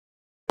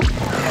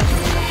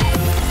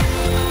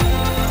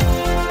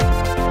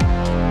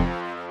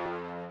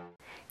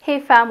Hey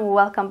fam,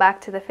 welcome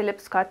back to the Phillip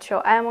Scott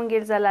Show. I am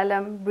Wongel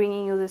Zelalem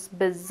bringing you this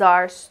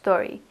bizarre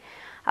story.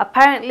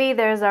 Apparently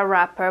there's a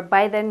rapper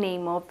by the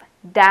name of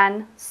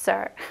Dan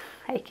Sir.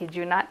 I kid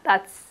you not,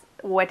 that's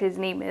what his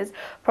name is,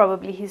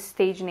 probably his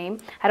stage name.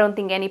 I don't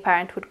think any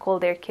parent would call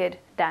their kid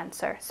Dan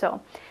Sir.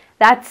 So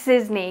that's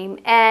his name,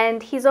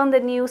 and he's on the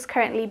news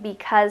currently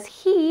because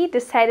he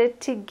decided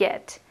to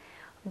get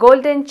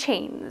golden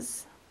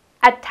chains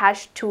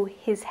attached to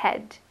his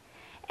head.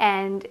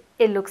 And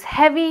it looks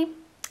heavy.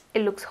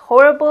 It looks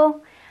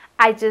horrible.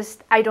 I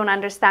don't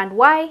understand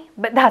why,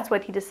 but that's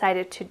what he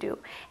decided to do.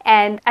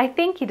 And I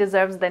think he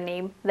deserves the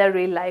name, the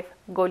real life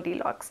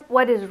Goldilocks.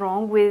 What is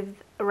wrong with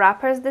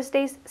rappers these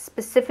days,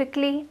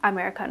 specifically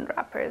American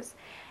rappers?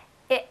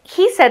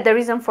 He said the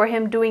reason for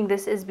him doing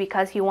this is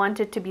because he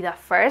wanted to be the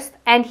first,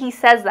 and he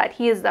says that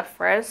he is the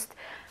first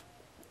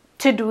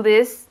to do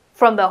this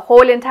from the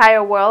whole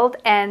entire world,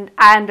 and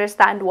I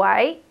understand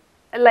why.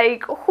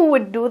 Like, who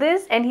would do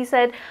this? And he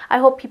said, I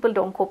hope people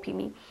don't copy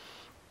me.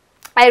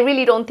 I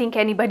really don't think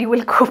anybody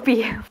will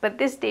copy him. But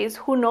these days,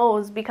 who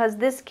knows? Because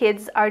these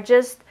kids are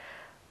just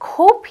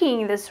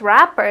copying these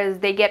rappers.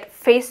 They get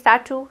face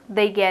tattoo,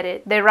 they get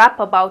it. They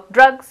rap about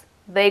drugs,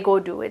 they go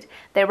do it.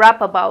 They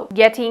rap about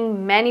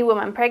getting many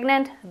women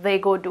pregnant, they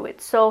go do it.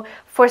 So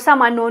for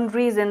some unknown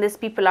reason, these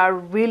people are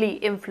really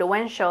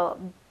influential.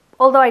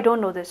 Although I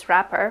don't know this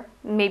rapper.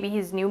 Maybe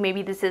he's new,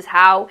 maybe this is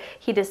how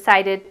he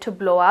decided to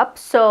blow up.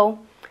 So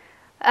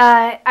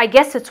I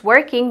guess it's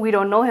working. We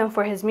don't know him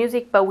for his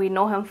music, but we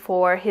know him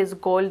for his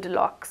gold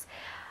locks.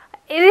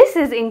 This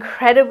is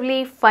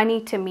incredibly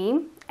funny to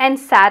me and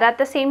sad at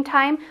the same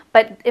time.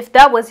 But if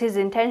that was his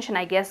intention,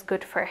 I guess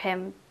good for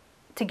him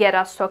to get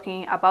us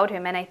talking about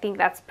him. And I think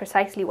that's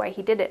precisely why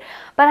he did it.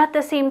 But at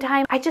the same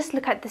time, I just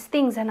look at these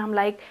things and I'm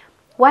like,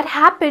 what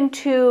happened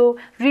to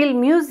real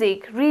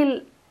music,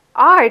 real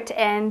art,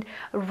 and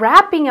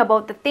rapping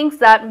about the things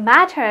that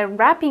matter, and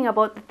rapping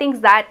about the things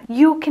that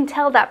you can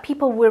tell that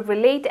people will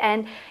relate,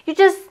 and you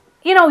just,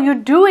 you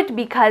do it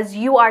because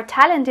you are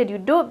talented, you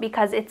do it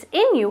because it's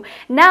in you.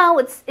 Now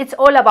it's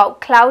all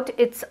about clout,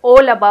 it's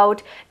all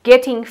about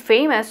getting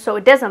famous, so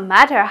it doesn't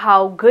matter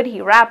how good he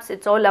raps,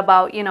 it's all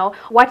about,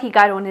 what he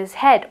got on his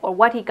head or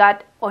what he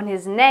got on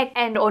his neck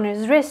and on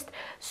his wrist.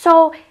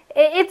 So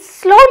it's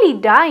slowly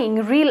dying,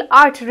 real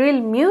art,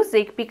 real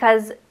music,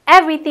 because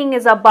everything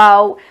is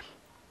about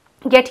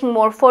getting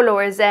more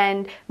followers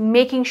and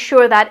making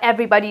sure that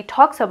everybody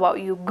talks about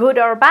you, good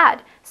or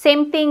bad.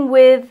 Same thing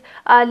with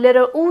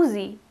Little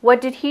Uzi. What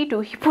did he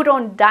do? He put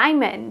on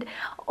diamond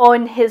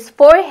on his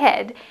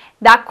forehead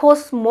that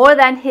cost more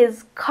than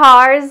his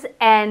cars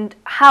and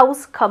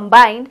house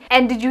combined.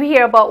 And did you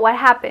hear about what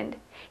happened?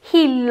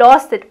 He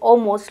lost it,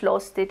 almost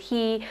lost it.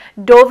 He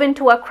dove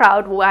into a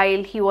crowd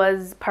while he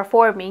was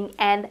performing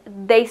and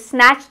they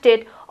snatched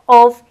it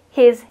off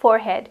his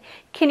forehead.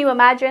 Can you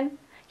imagine?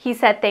 He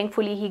said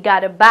thankfully he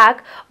got it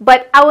back.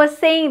 But I was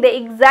saying the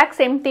exact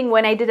same thing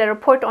when I did a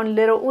report on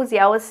Little Uzi.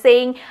 I was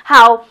saying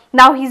how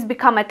now he's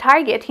become a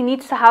target. He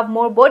needs to have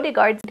more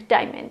bodyguards.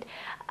 Diamond.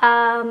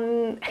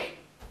 I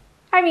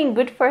mean,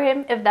 good for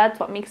him if that's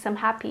what makes him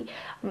happy.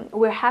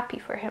 We're happy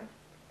for him.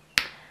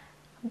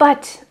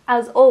 But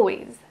as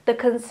always, the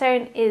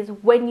concern is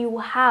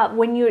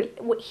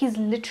he's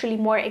literally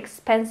more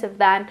expensive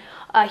than,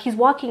 he's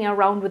walking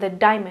around with a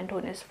diamond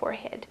on his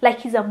forehead.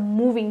 Like he's a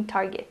moving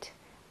target.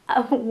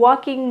 A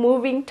walking,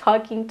 moving,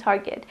 talking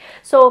target.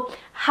 So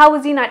how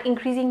is he not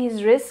increasing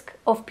his risk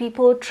of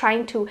people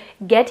trying to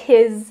get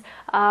his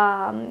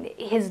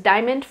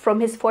diamond from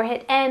his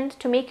forehead? And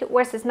to make it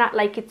worse, it's not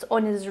like it's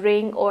on his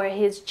ring or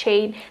his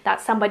chain that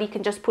somebody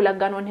can just pull a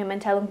gun on him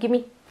and tell him, give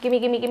me,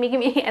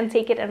 and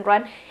take it and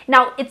run.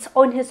 Now it's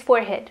on his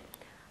forehead.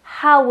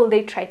 How will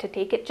they try to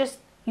take it? Just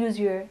use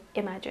your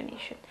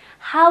imagination.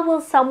 How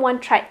will someone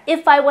try,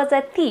 if I was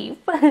a thief,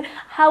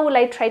 how will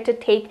I try to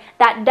take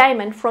that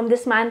diamond from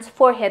this man's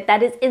forehead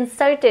that is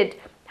inserted?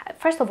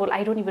 First of all,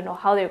 I don't even know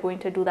how they're going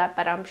to do that,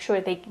 but I'm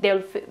sure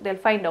they'll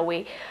find a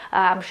way.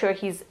 I'm sure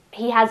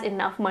he has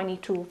enough money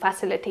to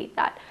facilitate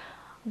that.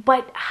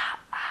 But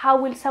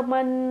how will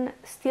someone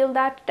steal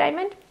that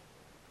diamond?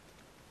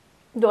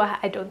 Though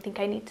I don't think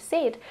I need to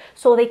say it.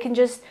 So they can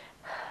just,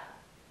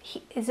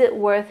 is it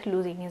worth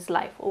losing his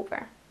life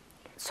over?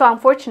 So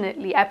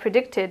unfortunately, I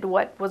predicted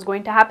what was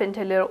going to happen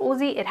to Little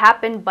Uzi. It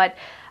happened, but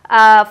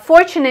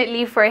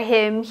fortunately for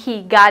him,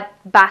 he got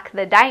back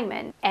the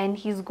diamond and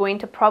he's going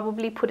to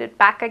probably put it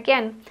back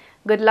again.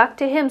 Good luck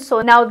to him.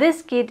 So now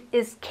this kid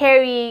is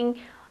carrying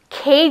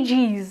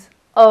kgs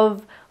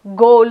of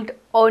gold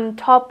on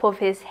top of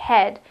his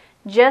head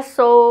just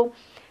so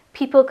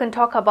people can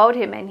talk about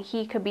him and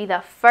he could be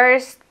the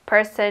first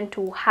person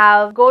to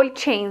have gold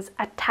chains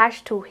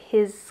attached to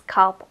his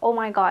scalp. Oh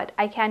my God,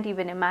 I can't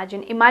even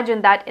imagine.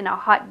 Imagine that in a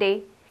hot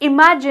day.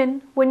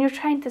 Imagine when you're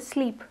trying to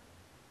sleep.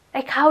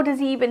 Like, how does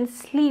he even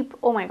sleep?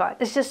 Oh my God,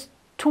 it's just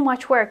too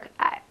much work.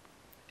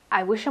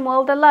 I wish him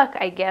all the luck,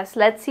 I guess.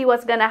 Let's see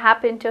what's gonna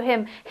happen to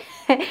him.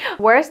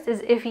 Worst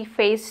is if he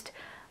faced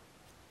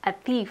a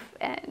thief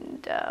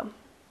and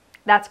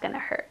That's gonna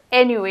hurt.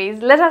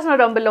 Anyways, let us know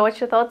down below what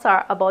your thoughts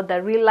are about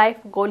the real life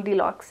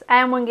Goldilocks. I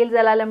am Wongel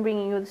Zelalem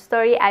bringing you the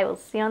story. I will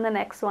see you on the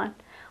next one.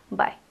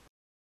 Bye.